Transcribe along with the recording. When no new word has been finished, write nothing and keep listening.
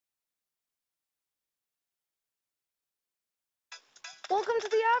Welcome to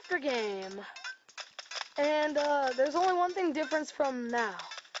the after game. And there's only one thing different from now.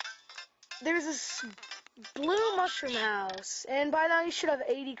 There's this blue mushroom house, and by now you should have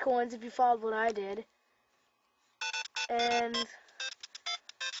 80 coins if you followed what I did. And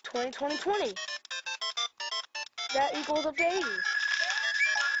 20. That equals up to 80.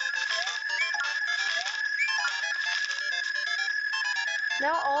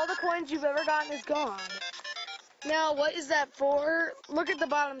 Now all the coins you've ever gotten is gone. Now what is that for? Look at the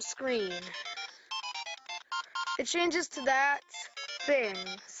bottom screen. It changes to that thing,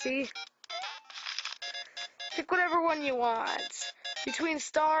 see? Pick whatever one you want. Between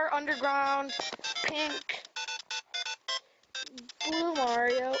Star, Underground, Pink, Blue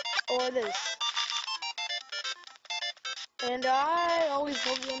Mario, or this. And I always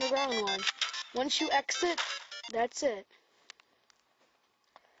love the Underground one. Once you exit, that's it.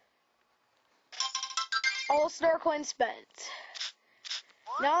 All Star coins spent.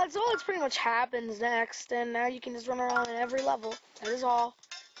 Now that's all that's pretty much happens next, and now you can just run around in every level. That is all.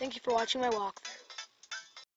 Thank you for watching my walkthrough.